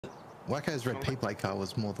Wacko's red P-plate car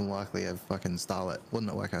was more than likely a fucking Starlet,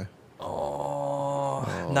 wasn't it, Wacko? Oh,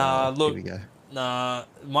 nah, look. Here we go. Nah,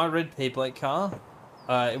 my red P-plate car,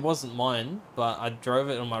 it wasn't mine, but I drove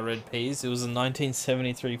it on my red Ps. It was a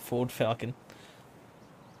 1973 Ford Falcon.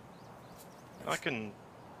 I can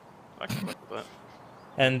work with that.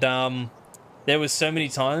 And there was so many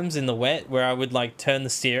times in the wet where I would like turn the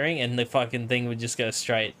steering and the fucking thing would just go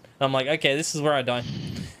straight. I'm like, okay, this is where I die.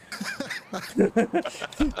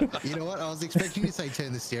 You know what? I was expecting you to say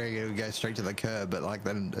turn the steering and it would go straight to the curb, but like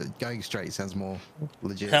then going straight sounds more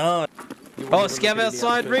legit. Oh, scab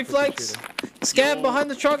outside, reflex. Scab behind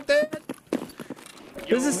the truck there.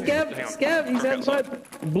 There's a scab. Scab, he's outside.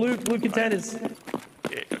 Blue containers.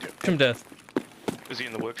 Yeah, okay. From death. Is he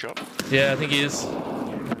in the workshop? Yeah, I think he is. I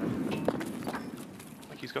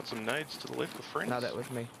think he's got some nades to the left with friends. No, that was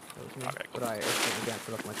me. That was me. Okay, cool. But I accidentally bounced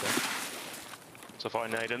it off myself. So if I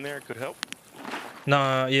nade in there, it could help.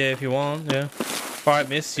 Nah, yeah, if you want, yeah. Alright,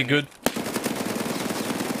 miss, you good.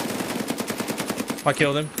 I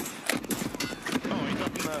killed him. Oh, he's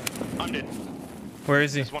up in the... I'm dead. Where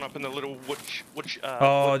is he? There's one up in the little wood...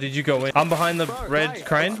 Oh, did you go in? I'm behind the red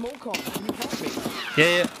crane.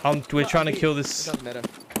 Yeah, we're trying to kill this. It doesn't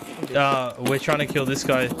matter. We're trying to kill this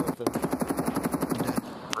guy. 3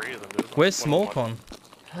 of them. Where's Smallcon?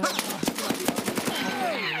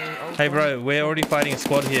 Hey bro, we're already fighting a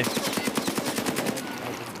squad here.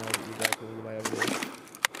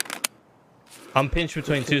 I'm pinched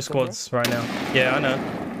between 2 squads right now. Yeah, I know.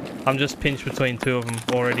 I'm just pinched between 2 of them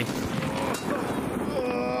already.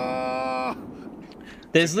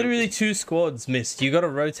 There's literally 2 squads, Mist. You gotta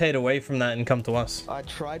rotate away from that and come to us. I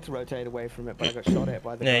tried to rotate away from it, but I got shot at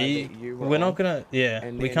by the Yeah, guy that you were we're on. not gonna. Yeah,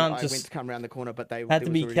 And we then can't I just. went to come around the corner, but they Had to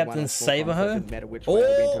be Captain Saberho.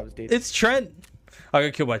 Oh, it's Trent. I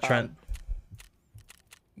got killed by Trent.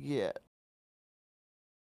 Yeah,